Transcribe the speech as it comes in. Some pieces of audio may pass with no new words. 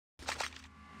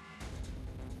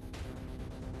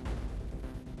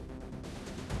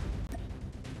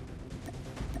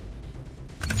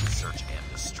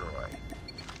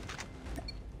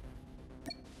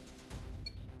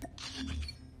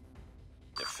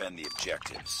Defend the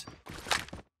objectives.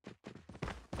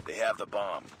 They have the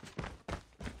bomb.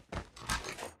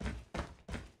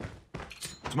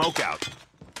 Smoke out.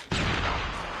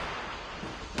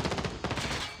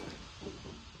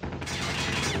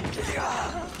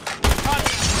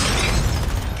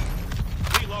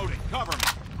 Reloading. Cover me.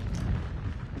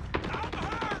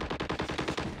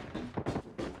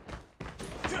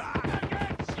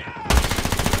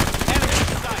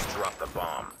 Drop the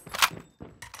bomb.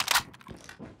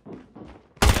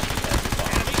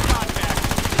 Enemy contact.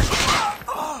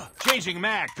 Changing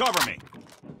mag. Cover me.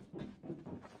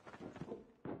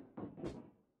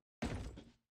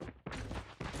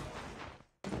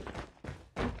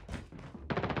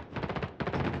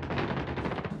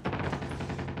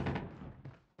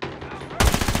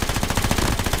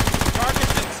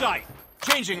 Targets in sight.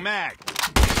 Changing mag.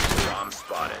 Bomb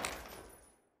spotted.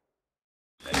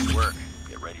 Nice work.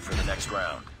 Get ready for the next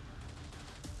round.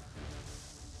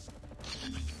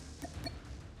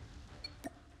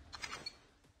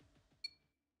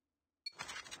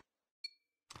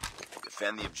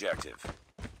 Defend the objective.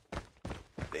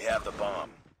 They have the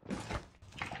bomb.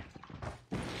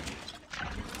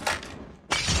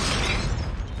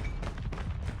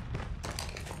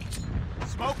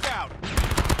 Smoke out.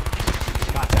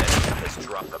 Let's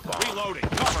drop the bomb. Reloading.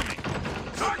 Cover me.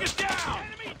 Target down.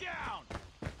 Enemy down.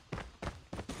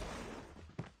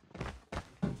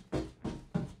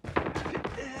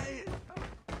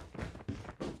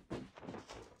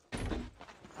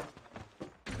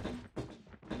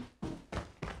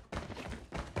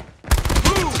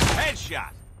 Boom!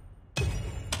 Headshot.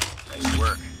 Nice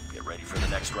work. Get ready for the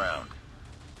next round.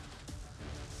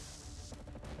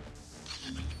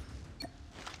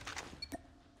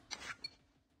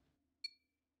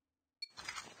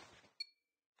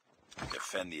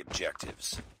 Defend the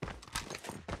objectives.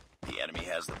 The enemy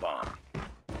has the bomb.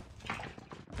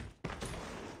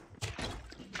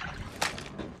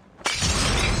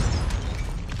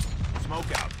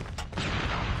 Smoke out.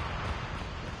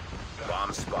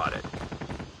 Bomb spotted.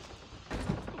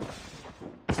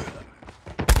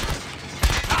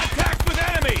 Contact with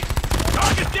enemies.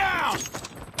 Target down.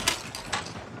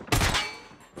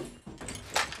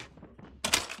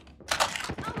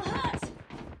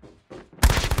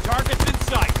 Target's in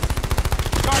sight.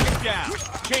 Target down.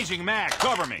 Changing mag.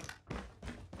 Cover me.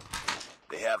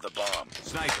 They have the bomb.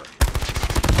 Sniper.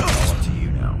 All up to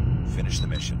you now. Finish the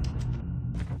mission.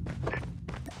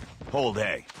 Hold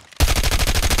A.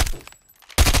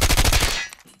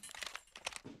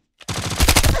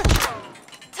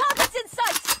 Target's in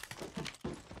sight!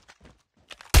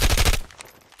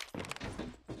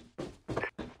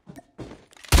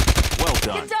 Well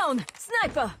done. Get down!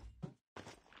 Sniper!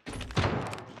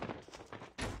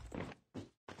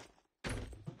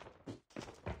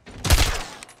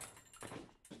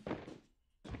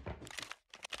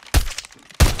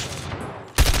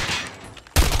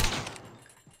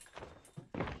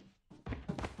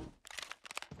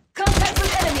 Contact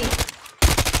with enemy!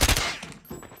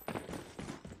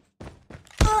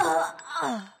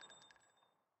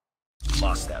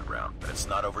 Lost that round, but it's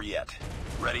not over yet.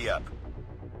 Ready up.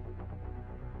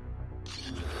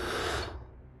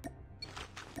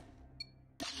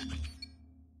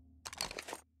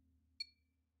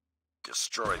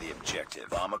 Destroy the objective.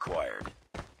 Bomb acquired.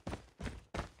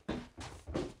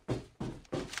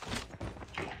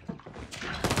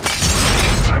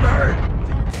 I'm hurt!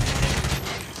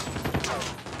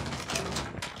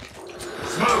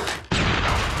 Smoke!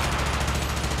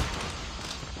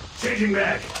 Changing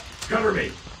back. Cover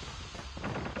me.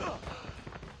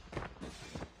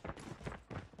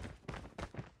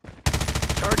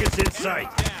 Target's in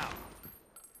sight. Down.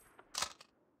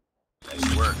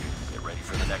 Nice work. Get ready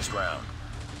for the next round.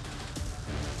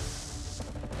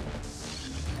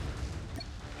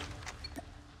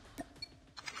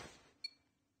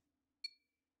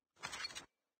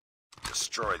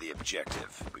 Destroy the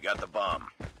objective. We got the bomb.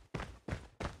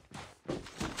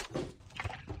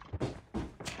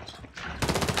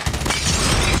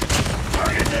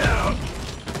 Target down!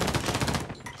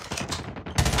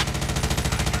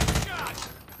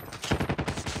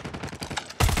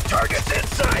 Target's in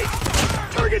sight!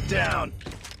 Target down!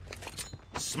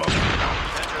 Smoke.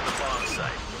 Enter the bomb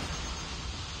site.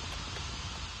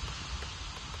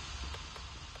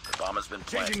 The bomb has been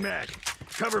planted. Changing mag.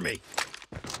 Cover me.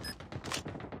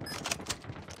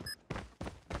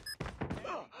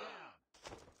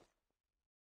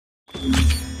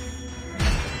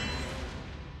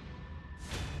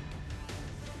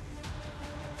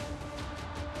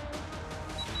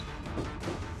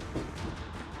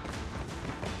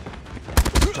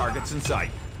 Targets in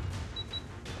sight.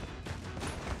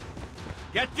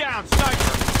 Get down,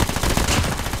 sniper!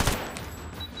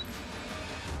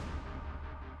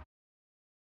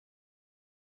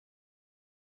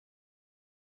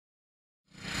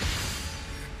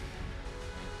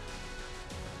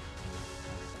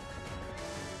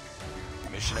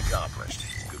 Mission accomplished.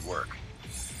 Good work.